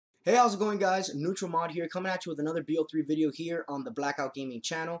Hey, how's it going, guys? Neutral Mod here, coming at you with another BO3 video here on the Blackout Gaming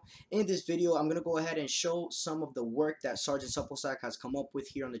channel. In this video, I'm going to go ahead and show some of the work that SrgntSuppleSack has come up with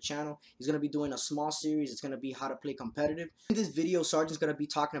here on the channel. He's going to be doing a small series. It's going to be how to play competitive. In this video, Sargent's going to be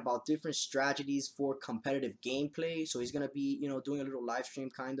talking about different strategies for competitive gameplay. So he's going to be, doing a little live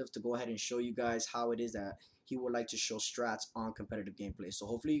stream kind of to go ahead and show you guys how it is that he would like to show strats on competitive gameplay. So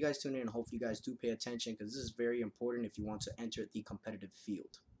hopefully you guys tune in and hopefully you guys do pay attention because this is very important if you want to enter the competitive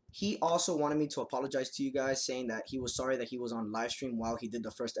field. He also wanted me to apologize to you guys, saying that he was sorry that he was on live stream while he did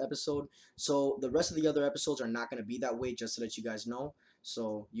the first episode. So the rest of the other episodes are not going to be that way, just to let you guys know.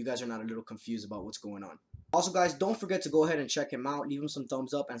 So you guys are not a little confused about what's going on. Also, guys, don't forget to go ahead and check him out. Leave him some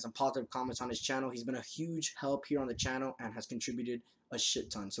thumbs up and some positive comments on his channel. He's been a huge help here on the channel and has contributed a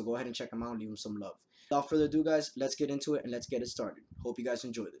shit ton. So go ahead and check him out and leave him some love. Without further ado, guys, let's get into it and let's get it started. Hope you guys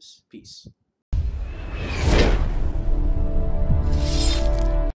enjoy this. Peace.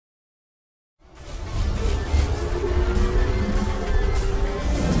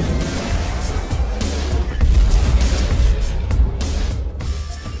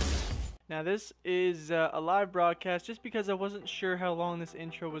 Now this is a live broadcast just because I wasn't sure how long this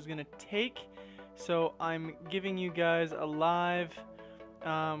intro was going to take, so I'm giving you guys a live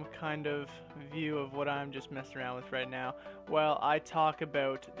kind of view of what I'm just messing around with right now while I talk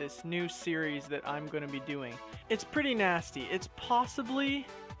about this new series that I'm going to be doing. It's pretty nasty. It's possibly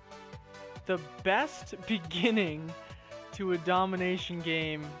the best beginning to a domination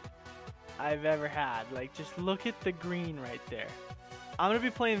game I've ever had. Like, just look at the green right there. I'm going to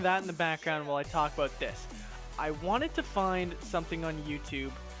be playing that in the background while I talk about this. I wanted to find something on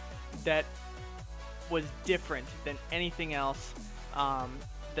YouTube that was different than anything else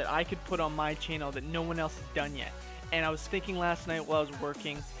that I could put on my channel that no one else has done yet. And I was thinking last night while I was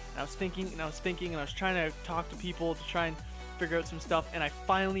working, and I was thinking, and I was trying to talk to people to try and figure out some stuff, and I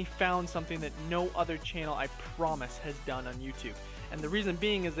finally found something that no other channel, I promise, has done on YouTube. And the reason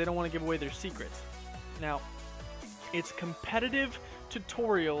being is they don't want to give away their secrets. Now, it's competitive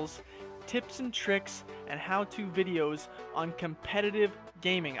tutorials, tips and tricks, and how-to videos on competitive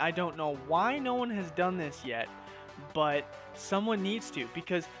gaming. I don't know why no one has done this yet, but someone needs to,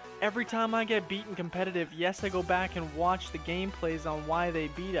 because every time I get beaten competitive, yes, I go back and watch the gameplays on why they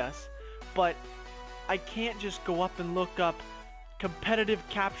beat us, but I can't just go up and look up competitive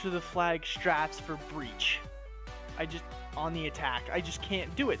capture the flag strats for breach. On the attack, I just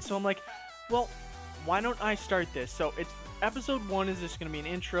can't do it. So I'm like, well, why don't I start this? So it's episode 1 is just going to be an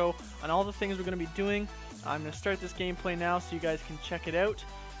intro on all the things we're going to be doing. I'm going to start this gameplay now so you guys can check it out.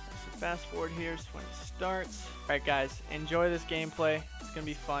 So fast forward here just when it starts. Alright guys, enjoy this gameplay. It's going to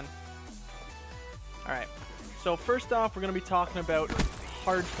be fun. Alright, so first off we're going to be talking about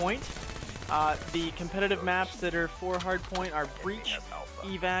hardpoint. The competitive maps that are for hardpoint are Breach,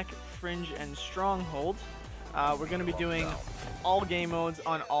 Evac, Fringe, and Stronghold. We're going to be doing all game modes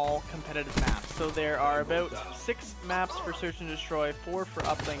on all competitive maps. So there are about 6 maps for Search and Destroy, 4 for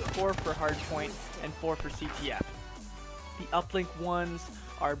Uplink, 4 for Hardpoint, and 4 for CTF. The Uplink ones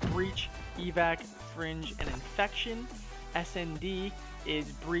are Breach, Evac, Fringe, and Infection. SND is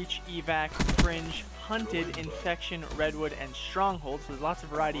Breach, Evac, Fringe, Hunted, Infection, Redwood, and Stronghold. So there's lots of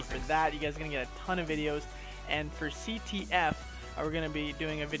variety for that. You guys are going to get a ton of videos. And for CTF, we're going to be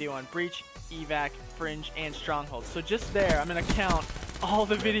doing a video on Breach, Evac, Fringe, and Stronghold. So just there, I'm going to count all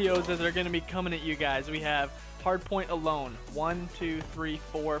the videos that are going to be coming at you guys. We have Hardpoint alone, 1, 2, 3,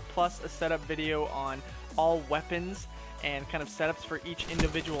 4, plus a setup video on all weapons and kind of setups for each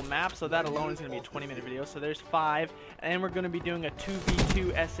individual map. So that alone is going to be a 20-minute video. So there's 5. And we're going to be doing a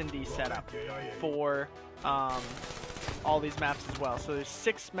 2v2 S&D setup for all these maps as well. So there's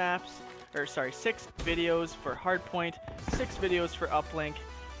 6 videos for Hardpoint, 6 videos for Uplink.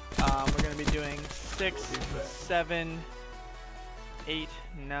 We're going to be doing 6, 7, 8,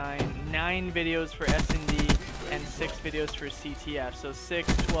 9 videos for S&D and 6 videos for CTF. So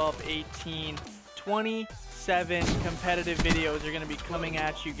 6, 12, 18, 27 competitive videos are going to be coming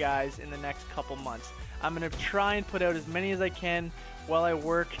at you guys in the next couple months. I'm going to try and put out as many as I can while I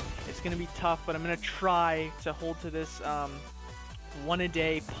work. It's going to be tough, but I'm going to try to hold to this one a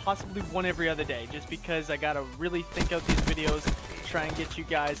day, possibly one every other day, just because I gotta really think out these videos, try and get you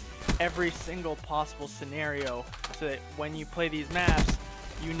guys every single possible scenario so that when you play these maps,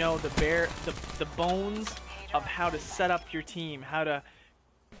 you know the bones of how to set up your team, how to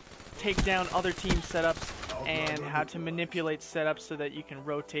take down other team setups, and how to manipulate setups so that you can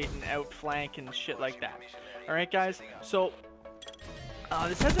rotate and outflank and shit like that. Alright guys, so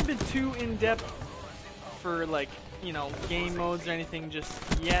this hasn't been too in-depth for like you know, game modes or anything just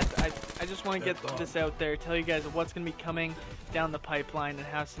yet. I just want to get this out there, tell you guys what's going to be coming down the pipeline and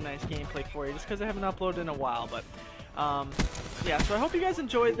have some nice gameplay for you, just because I haven't uploaded in a while. But yeah, so I hope you guys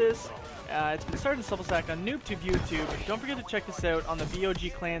enjoyed this. It's been SrgntSuppleSack on NoobTube YouTube. Don't forget to check this out on the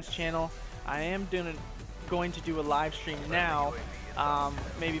BoG Clan's channel. I am going to do a live stream now.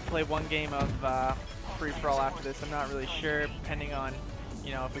 Maybe play one game of free-for-all after this. I'm not really sure, depending on,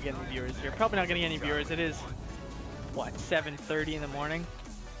 you know, if we get any viewers here. Probably not getting any viewers. It is, what, 7:30 in the morning?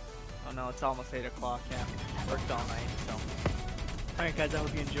 Oh no, it's almost 8 o'clock. Yeah, worked all night. So, alright guys, I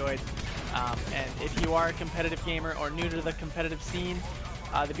hope you enjoyed. And if you are a competitive gamer or new to the competitive scene,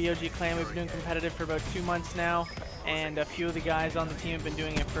 the BoG Clan, we've been doing competitive for about 2 months now, and a few of the guys on the team have been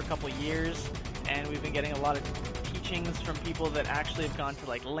doing it for a couple years, and we've been getting a lot of teachings from people that actually have gone to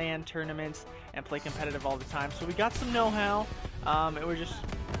like LAN tournaments and play competitive all the time. So we got some know-how, and we're just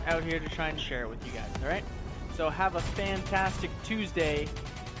out here to try and share it with you guys, alright? So have a fantastic Tuesday,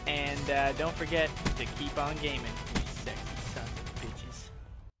 and don't forget to keep on gaming.